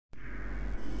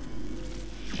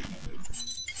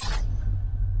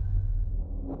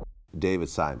David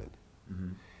Simon.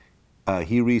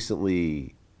 He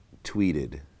recently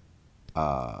tweeted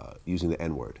using the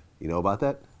N-word. You know about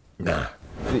that? Nah.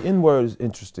 The N-word is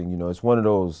interesting. You know, it's one of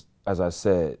those, as I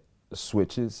said,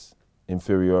 switches,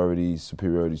 inferiority,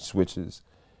 superiority switches.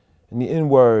 And the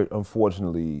N-word,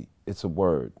 unfortunately, it's a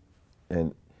word.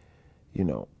 And, you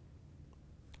know,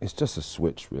 it's just a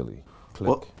switch, really. Click.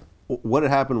 Well, what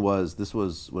had happened was, this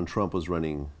was when Trump was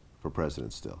running for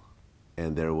president still.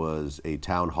 And there was a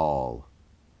town hall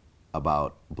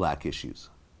about black issues.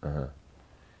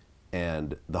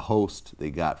 And the host they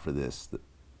got for this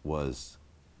was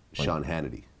Sean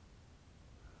Hannity.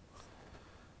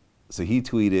 So he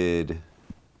tweeted,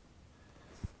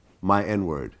 my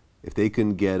N-word. If they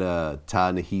couldn't get a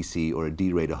Ta-Nehisi or a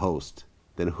D-Ray to host,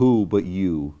 then who but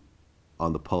you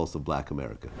on the pulse of black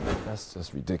America? That's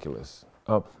just ridiculous.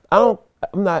 I'm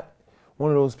not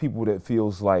one of those people that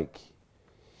feels like,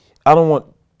 I don't want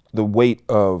the weight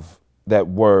of that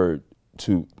word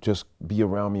to just be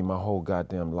around me my whole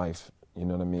goddamn life. You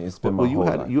know what I mean? It's been my whole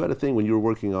life. You had a thing when you were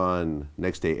working on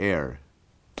Next Day Air.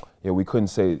 Yeah, we couldn't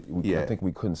say it. I think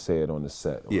we couldn't say it on the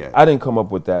set. Yeah. I didn't come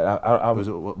up with that. I was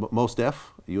it Mos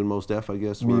Def? You and Mos Def, I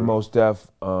guess? Me, Mos Def,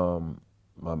 my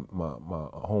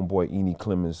homeboy Eni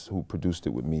Clemens, who produced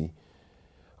it with me.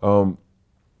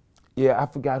 Yeah, I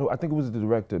forgot who. I think it was the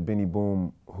director, Benny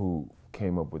Boom, who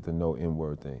came up with the no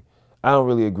N-word thing. I don't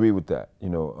really agree with that, you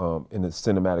know, in the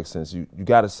cinematic sense. You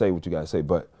got to say what you got to say,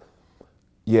 but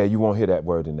yeah, you won't hear that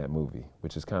word in that movie,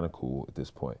 which is kind of cool at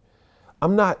this point.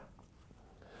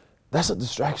 That's a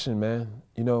distraction, man.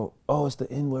 You know, oh, it's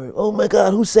the N-word. Oh my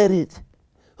God, who said it?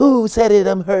 Who said it?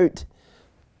 I'm hurt.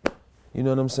 You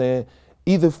know what I'm saying?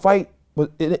 Either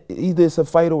it's a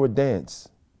fight or a dance.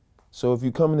 So if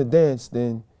you come in to dance,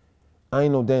 then I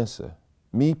ain't no dancer.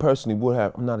 Me personally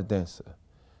I'm not a dancer.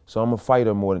 So I'm a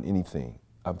fighter more than anything.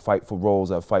 I fight for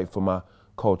roles, I fight for my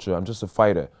culture. I'm just a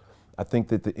fighter. I think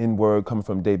that the N-word coming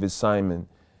from David Simon,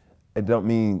 it don't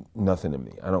mean nothing to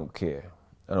me. I don't care.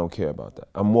 I don't care about that.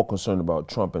 I'm more concerned about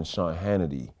Trump and Sean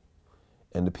Hannity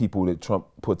and the people that Trump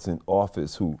puts in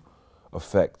office who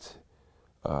affect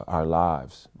our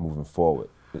lives moving forward.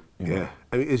 You know?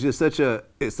 I mean, it's just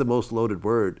it's the most loaded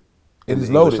word in the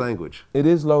English language. It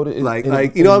is loaded. You know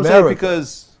what I'm saying?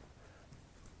 Because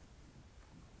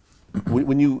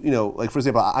when you know, like for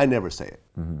example, I never say it,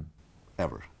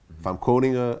 ever. If I'm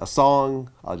quoting a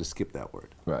song, I'll just skip that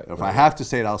word. Right. Or if I have to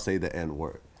say it, I'll say the N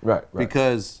word. Right.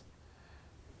 Because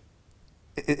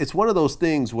it's one of those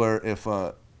things where if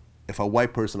a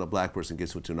white person or a black person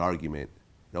gets into an argument,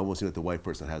 it almost seems like the white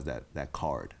person has that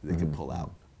card they can pull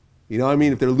out. You know what I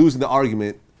mean? If they're losing the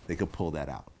argument, they can pull that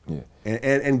out. Yeah.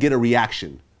 And get a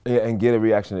reaction. Yeah, and get a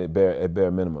reaction at bare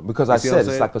minimum. Because I said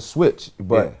it's like a switch.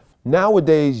 But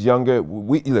nowadays,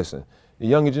 listen, the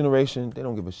younger generation, they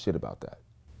don't give a shit about that.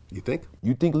 You think?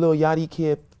 You think Lil Yachty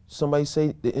care if somebody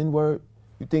say the N-word?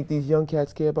 You think these young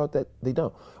cats care about that? They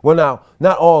don't. Well now,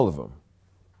 not all of them.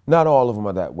 Not all of them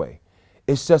are that way.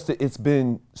 It's just that it's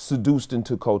been seduced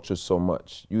into culture so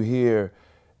much. You hear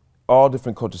all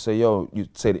different cultures say, yo, you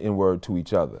say the N-word to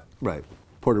each other. Right.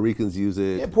 Puerto Ricans use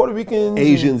it. Yeah, Puerto Ricans.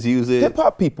 Asians use it.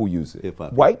 Hip-hop people use it.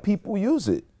 Hip-hop. White people use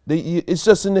it. It's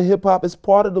just in the hip-hop. It's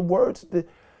part of the words.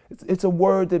 It's a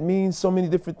word that means so many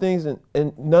different things,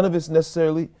 and none of it's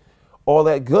necessarily all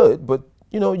that good, but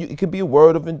you know, it could be a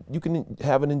word you can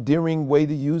have an endearing way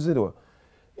to use it, or,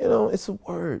 you know, it's a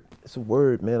word. It's a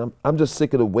word, man. I'm just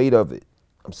sick of the weight of it.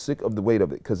 I'm sick of the weight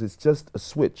of it, because it's just a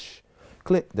switch.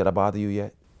 Click, did I bother you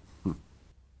yet?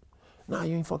 Nah,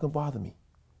 you ain't fucking bother me.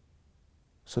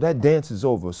 So that dance is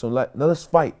over, so now let's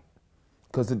fight,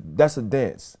 because that's a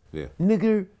dance. Yeah.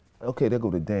 Nigger, okay, there go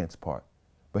the dance part.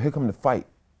 But here come the fight.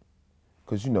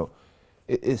 Because, you know,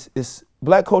 it's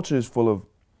black culture is full of,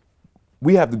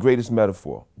 we have the greatest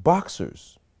metaphor,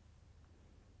 boxers.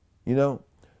 You know,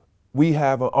 we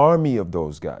have an army of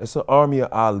those guys. It's an army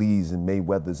of Alis and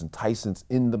Mayweathers and Tysons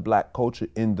in the black culture,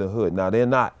 in the hood. Now, they're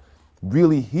not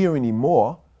really here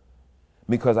anymore,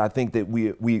 because I think that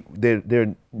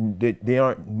they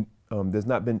aren't, there's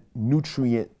not been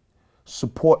nutrient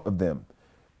support of them.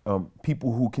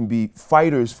 People who can be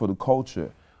fighters for the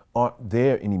culture aren't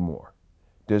there anymore.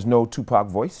 There's no Tupac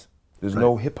voice. There's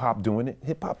no hip hop doing it.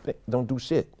 Hip hop don't do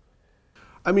shit.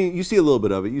 I mean, you see a little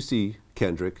bit of it. You see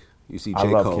Kendrick. You see J.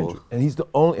 Cole. I love Kendrick. And he's the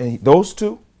only, and those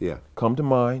two come to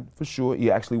mind for sure.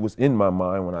 He actually was in my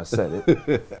mind when I said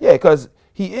it. Yeah, because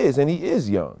he is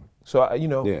young. So, you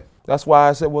know, that's why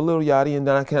I said, well, Lil Yachty, and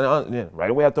then I kind of, right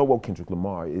away I thought, well, Kendrick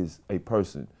Lamar is a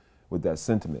person with that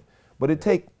sentiment. But it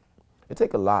take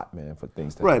a lot, man, for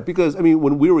things to happen. Because, I mean,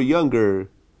 when we were younger,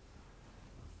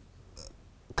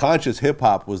 conscious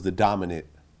hip-hop was the dominant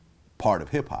part of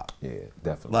hip hop. Yeah,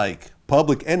 definitely. Like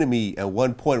Public Enemy at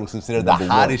one point was considered the Number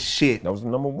hottest one. shit. That was the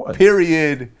number one.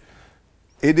 Period.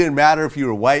 It didn't matter if you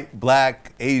were white,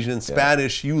 black, Asian,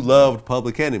 Spanish, you loved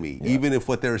Public Enemy. Yeah. Even if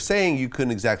what they were saying you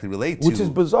couldn't exactly relate to. Which is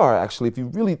bizarre, actually. If you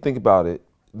really think about it,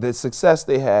 the success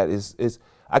they had is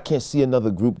I can't see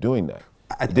another group doing that.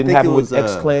 It didn't happen with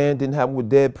X-Clan, didn't happen with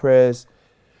Dead Prez.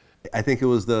 I think it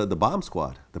was the Bomb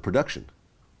Squad, the production.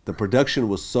 The production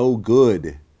was so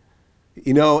good.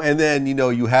 You know, and then, you know,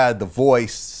 you had The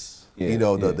Voice, you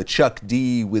know, the Chuck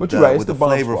D with the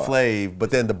Flavor Flav,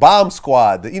 but then the Bomb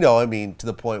Squad, you know, I mean, to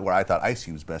the point where I thought Ice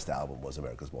Cube's best album was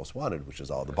America's Most Wanted, which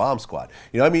is all the Bomb Squad.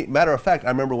 You know, I mean, matter of fact, I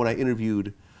remember when I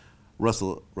interviewed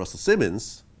Russell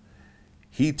Simmons,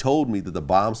 he told me that the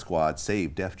Bomb Squad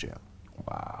saved Def Jam.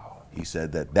 Wow. He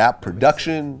said that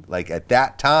production, like at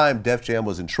that time, Def Jam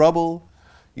was in trouble.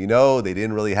 You know, they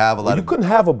didn't really have a lot of... You couldn't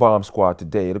have a Bomb Squad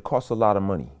today. It'd cost a lot of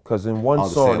money. Because in one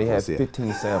song, they had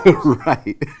 15 samples.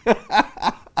 Right.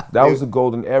 That was the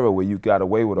golden era where you got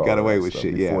away with all that. Got away with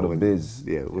shit, before the biz.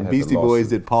 Yeah, when Beastie Boys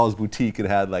did Paul's Boutique and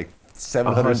had like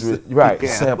 700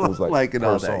 samples like and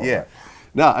all that. song. Yeah.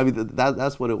 No, I mean,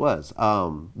 that's what it was.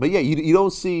 But yeah, you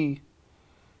don't see...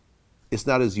 It's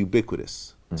not as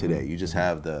ubiquitous today. You just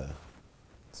have the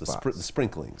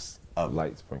sprinklings of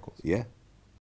light sprinkles. Yeah.